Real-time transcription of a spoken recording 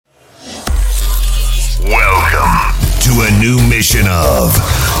new mission of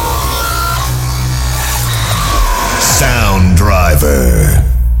Sound Driver.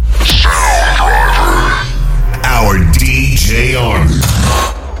 Our DJ Army.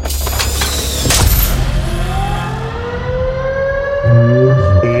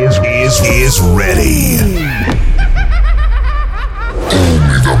 Is ready.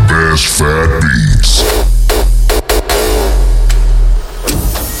 Only the best fat beats.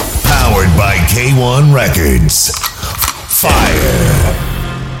 Powered by K1 Records. Fire.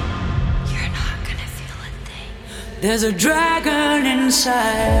 You're not gonna feel a thing. There's a dragon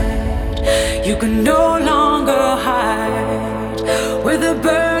inside. You can no longer hide. With a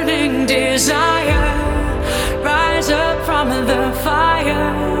burning desire, rise up from the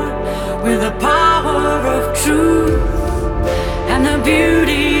fire. With the power of truth and the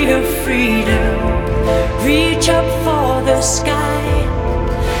beauty of freedom, reach up for the sky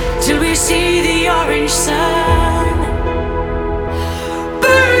till we see the orange sun.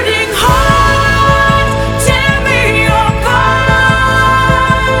 Burning heart, tear me apart,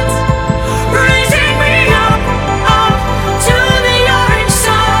 raising me up, up to the orange sun.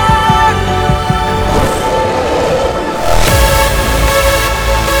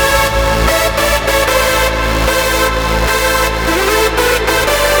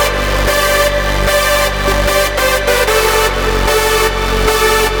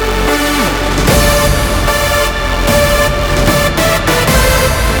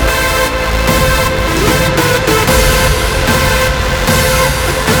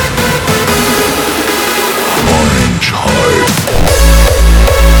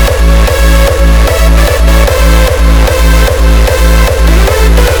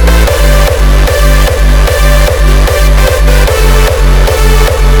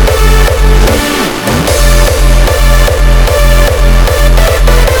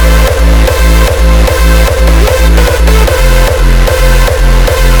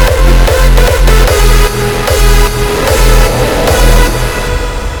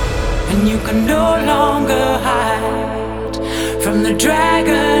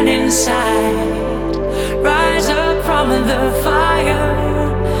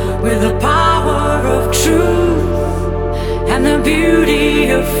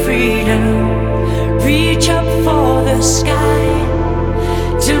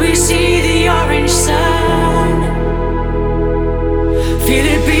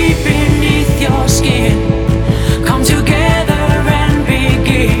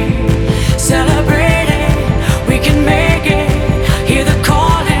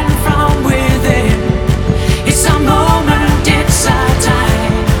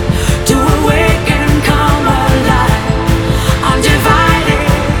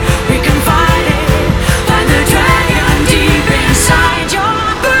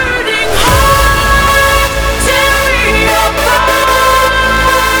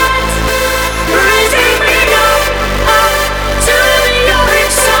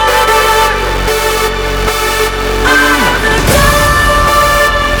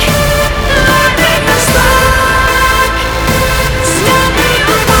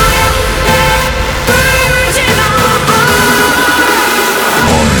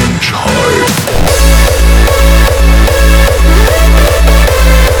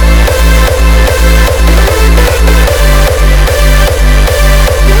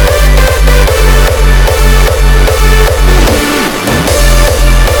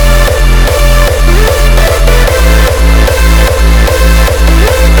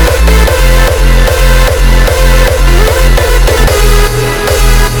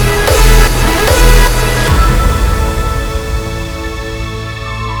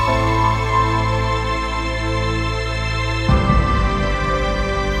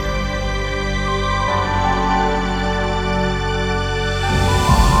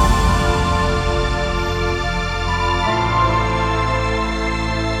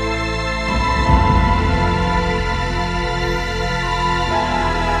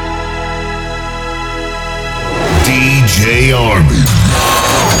 DJ Army.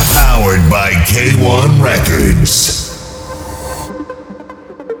 Powered by K1 Records.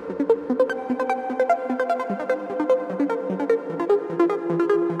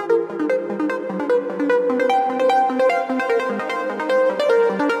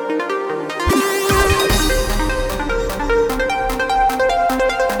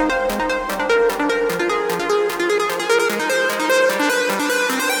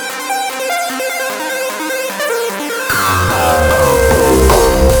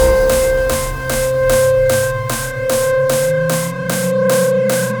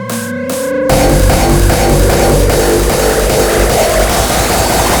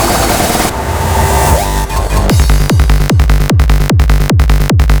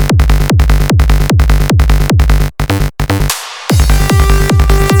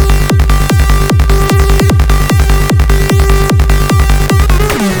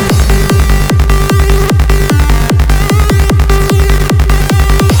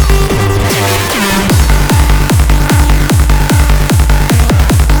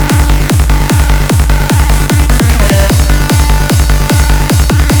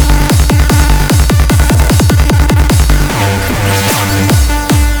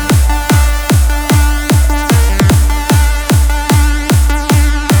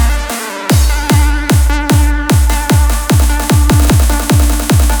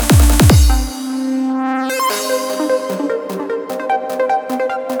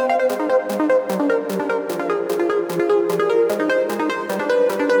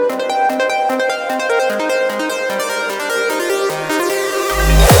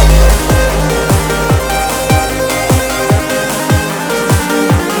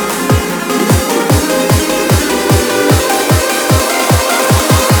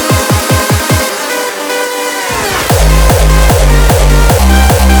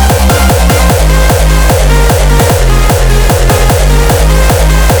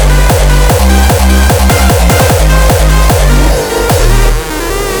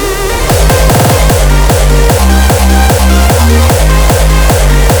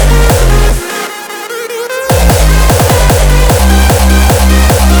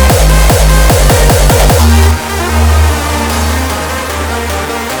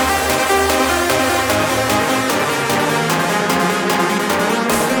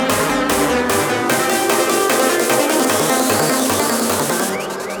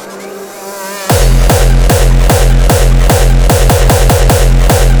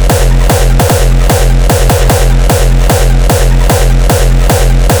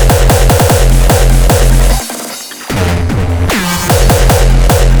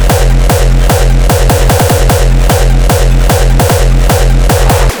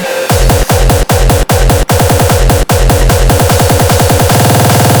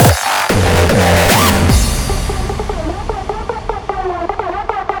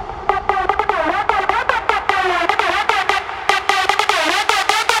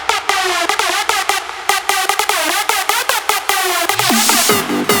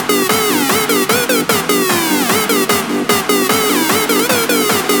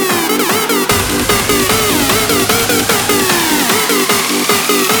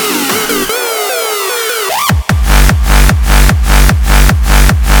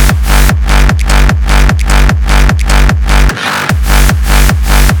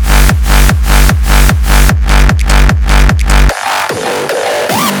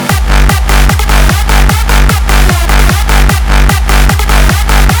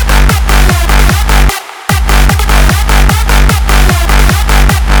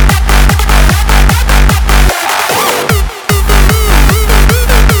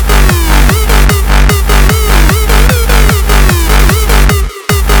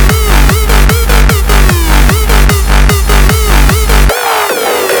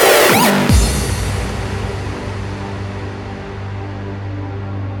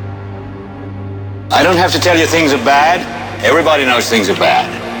 don't have to tell you things are bad. Everybody knows things are bad.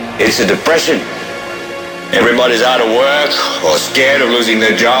 It's a depression. Everybody's out of work or scared of losing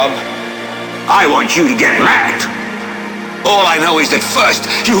their job. I want you to get mad. All I know is that first,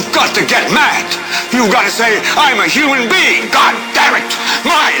 you've got to get mad. You've got to say, I'm a human being. God damn it.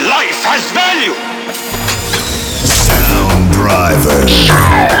 My life has value. Sound Driver.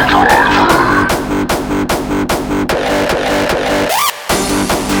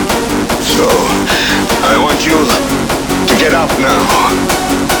 So, I want you to get up now.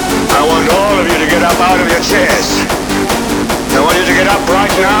 I want all of you to get up out of your chairs. I want you to get up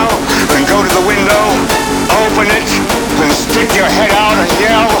right now and go to the window, open it, and stick your head out and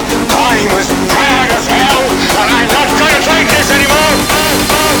yell, I'm as mad as hell, and I'm not going to take this anymore!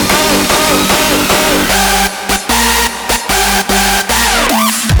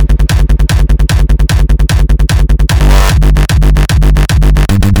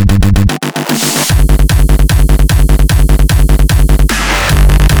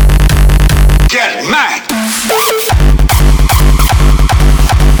 Get mad!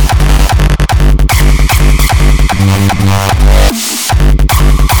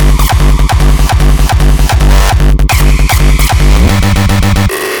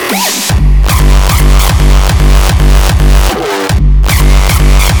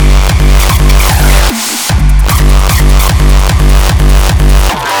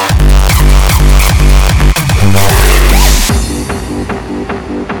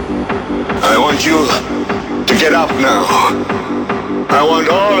 I want you to get up now. I want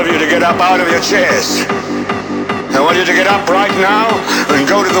all of you to get up out of your chairs. I want you to get up right now and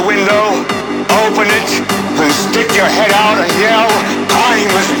go to the window, open it, and stick your head out and yell, I'm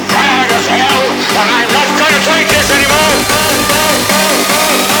as mad as hell, and I'm not going to take this anymore!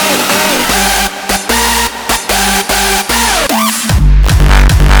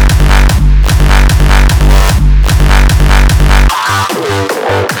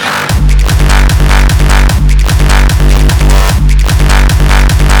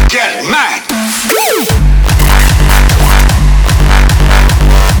 Get mad!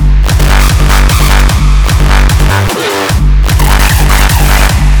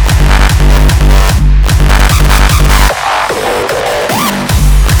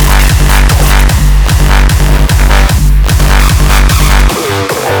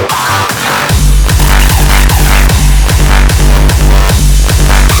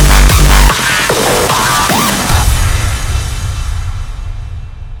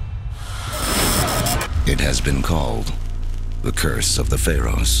 It has been called the Curse of the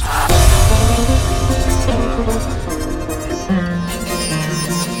Pharaohs.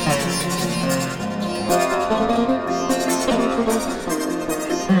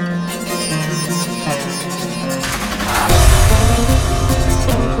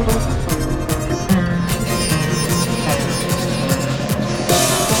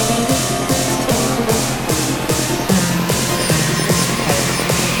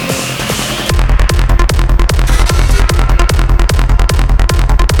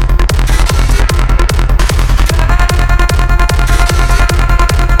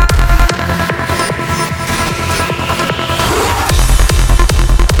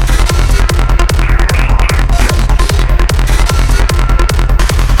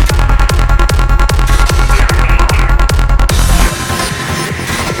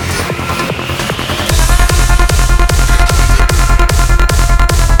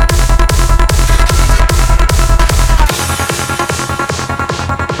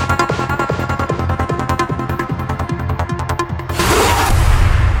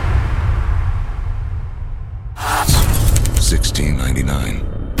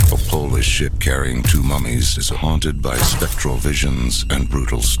 A Polish ship carrying two mummies is haunted by spectral visions and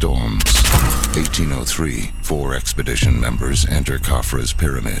brutal storms. 1803, 4 expedition members enter Khafra's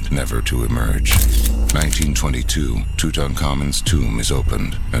pyramid, never to emerge. 1922, Tutankhamun's tomb is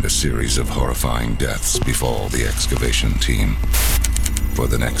opened, and a series of horrifying deaths befall the excavation team. For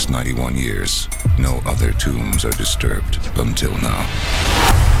the next 91 years, no other tombs are disturbed until now.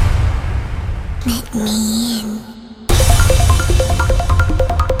 Let me in.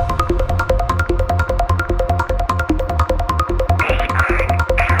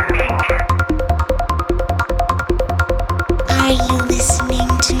 Are you listening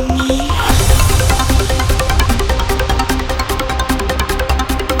to me?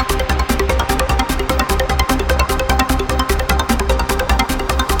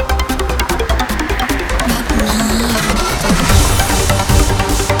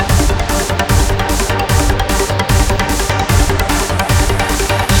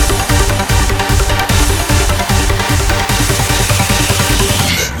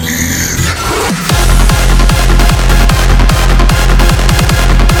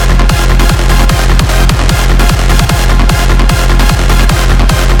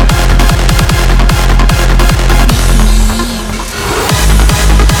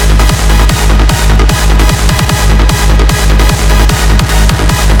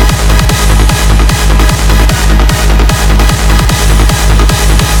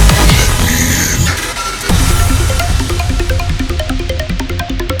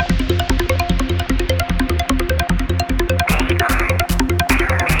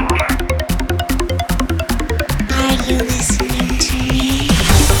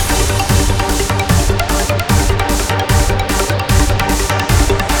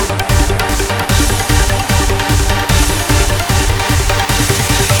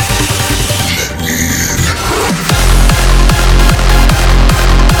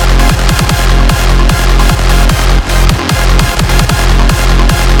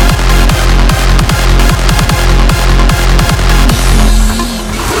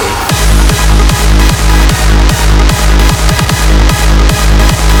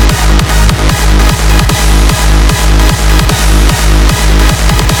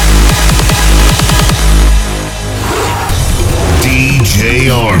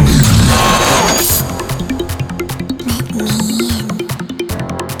 Army.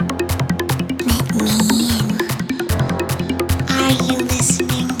 Are you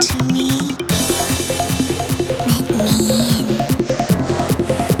listening to me?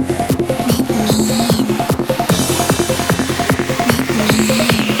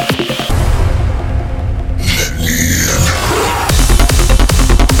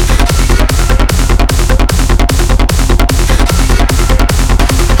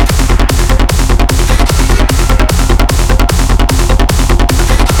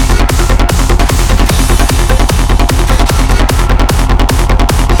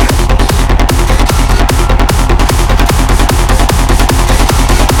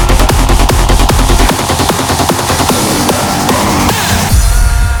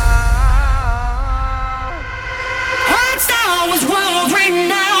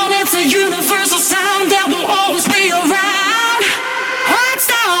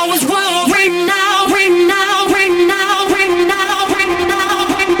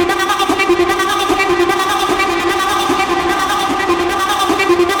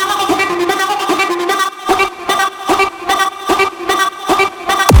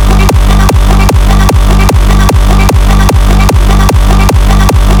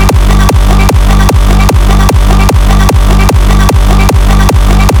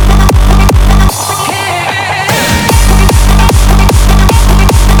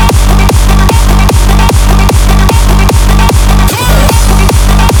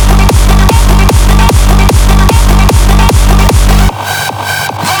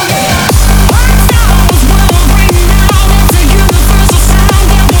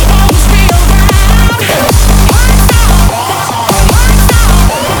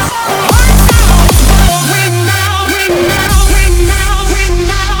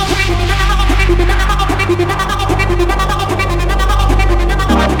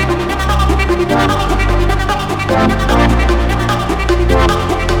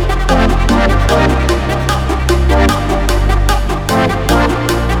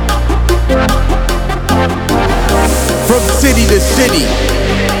 From city to city,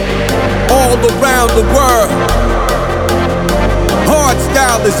 all around the world,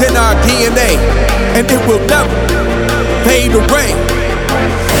 hardstyle is in our DNA, and it will never fade away.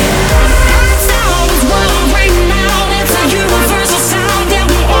 Hardstyle is world right now. It's a universal sound that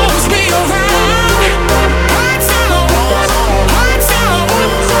will always be around. Hardstyle, hardstyle,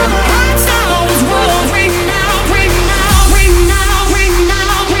 hardstyle is world right now, right now, right now, right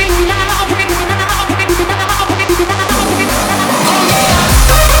now, right now, right now, right now, right now.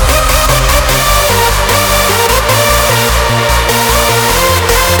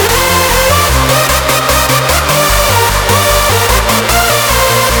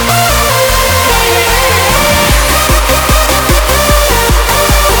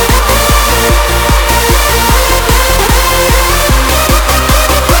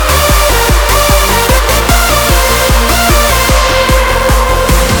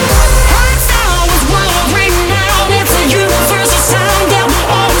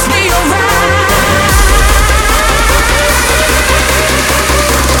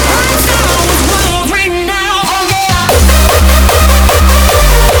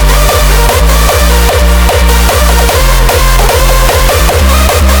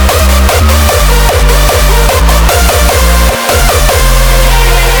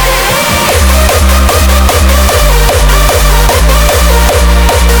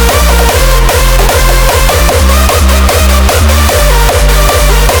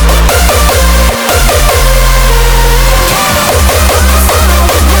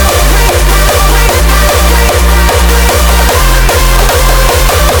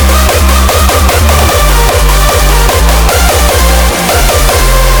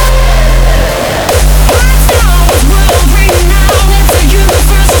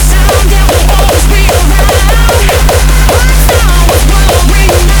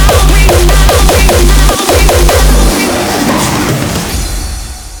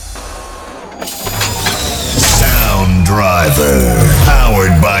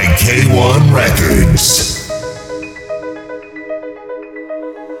 Powered by K1 Records.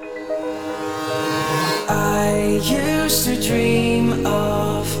 I used to dream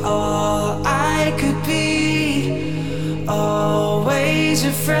of all I could be, always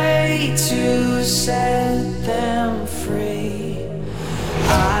afraid to set them free.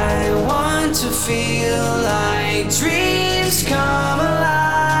 I want to feel like dreams come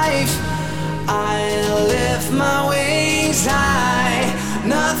alive. I lift my wings high,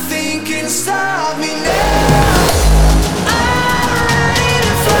 nothing can stop me now. I'm ready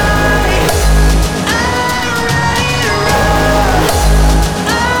to fly, I'm ready to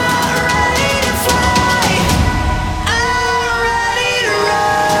run,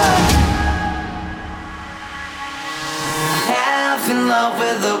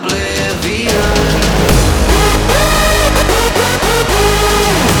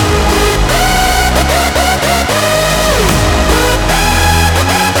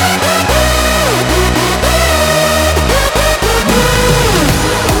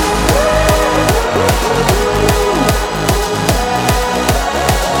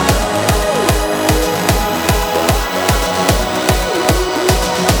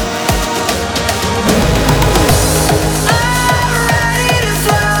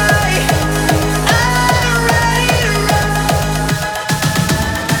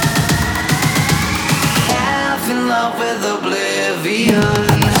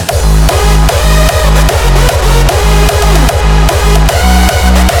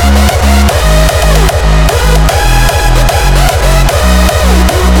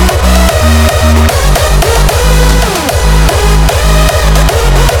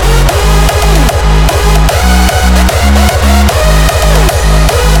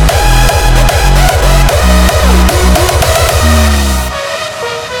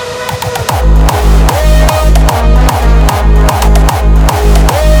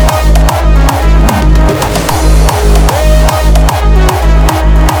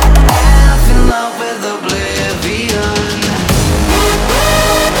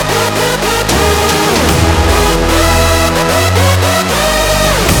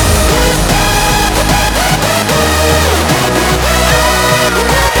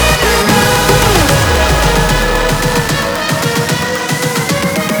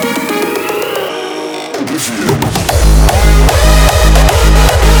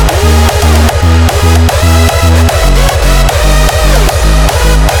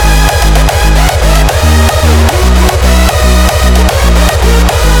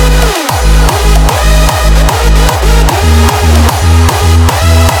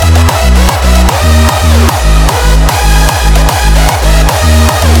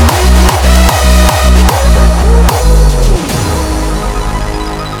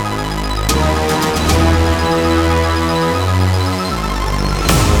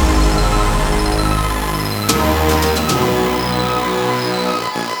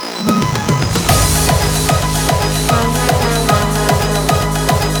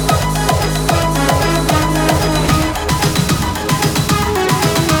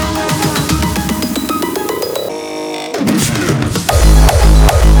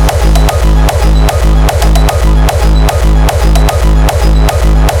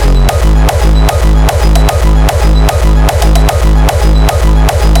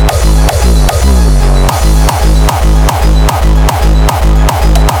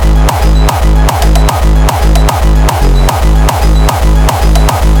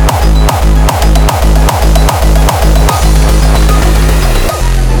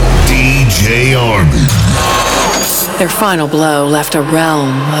 final blow left a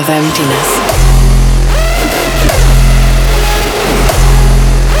realm of emptiness.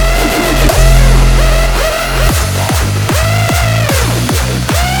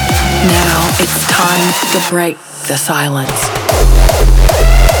 Now it's time to break the silence.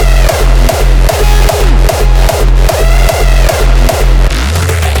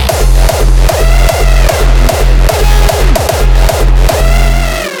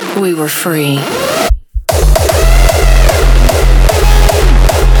 We were free.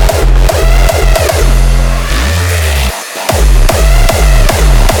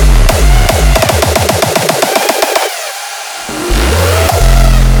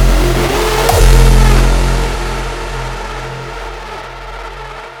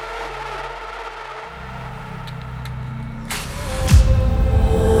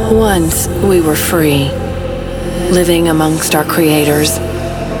 Once we were free, living amongst our creators.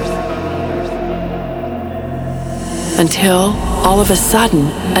 Until, all of a sudden,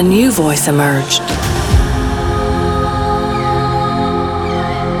 a new voice emerged.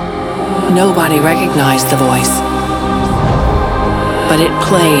 Nobody recognized the voice, but it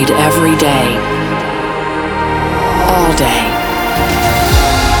played every day, all day.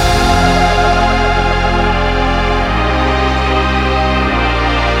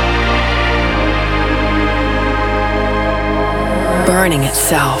 Burning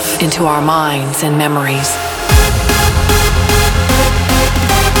itself into our minds and memories.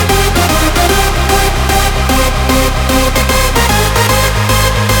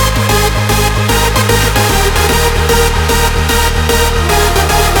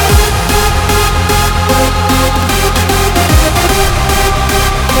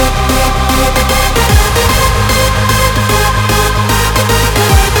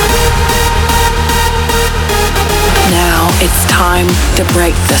 It's time to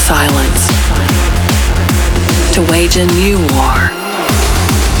break the silence, to wage a new war,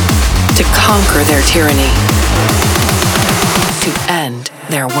 to conquer their tyranny, to end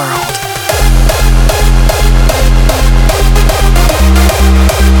their world.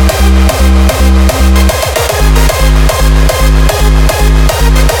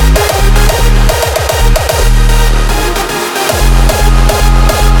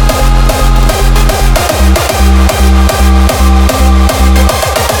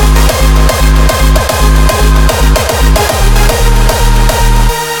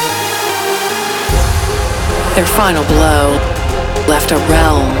 Their final blow left a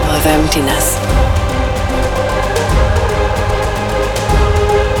realm of emptiness.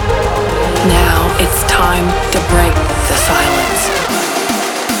 Now it's time to break the silence.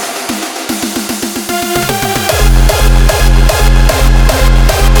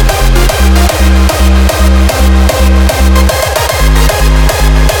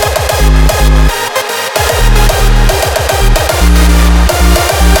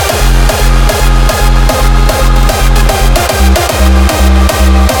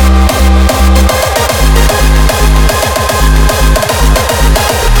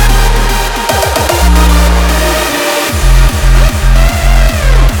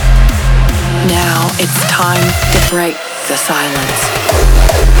 It's time to break the silence.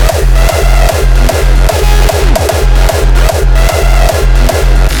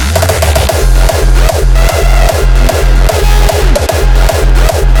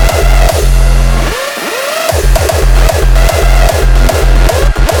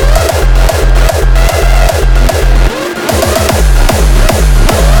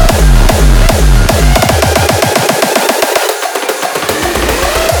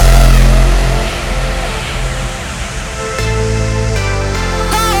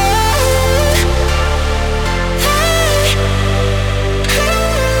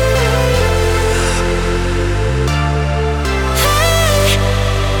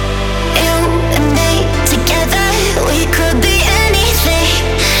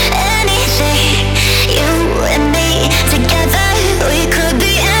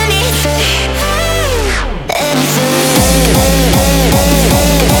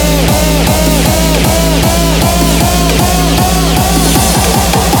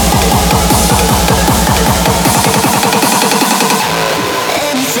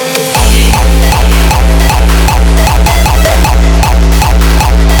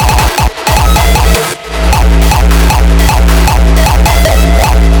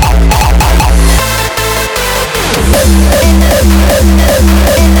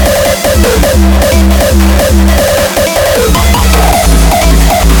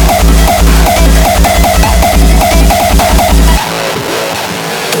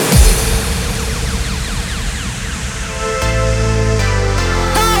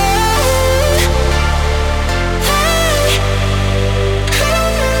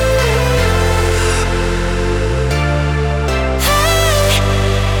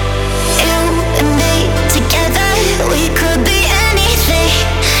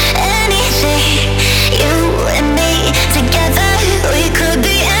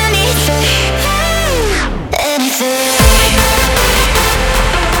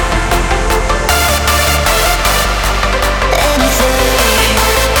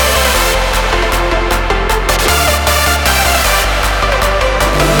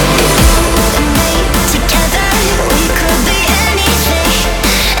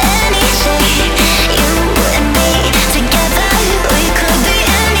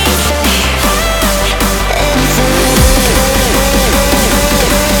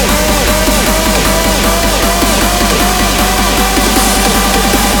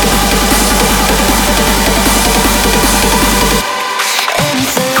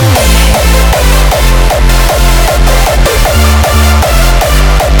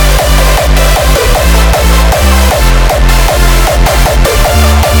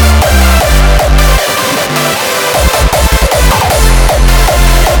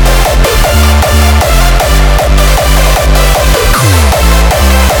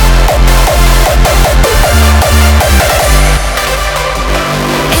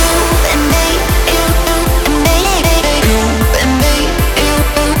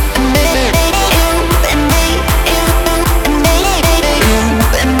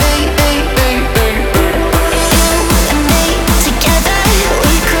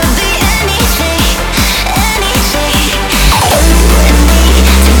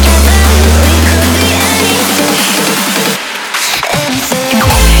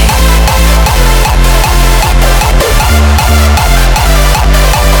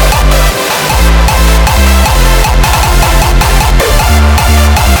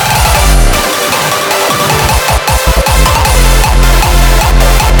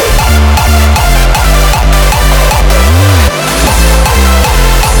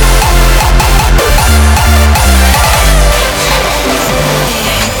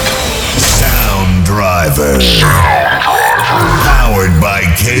 Forever.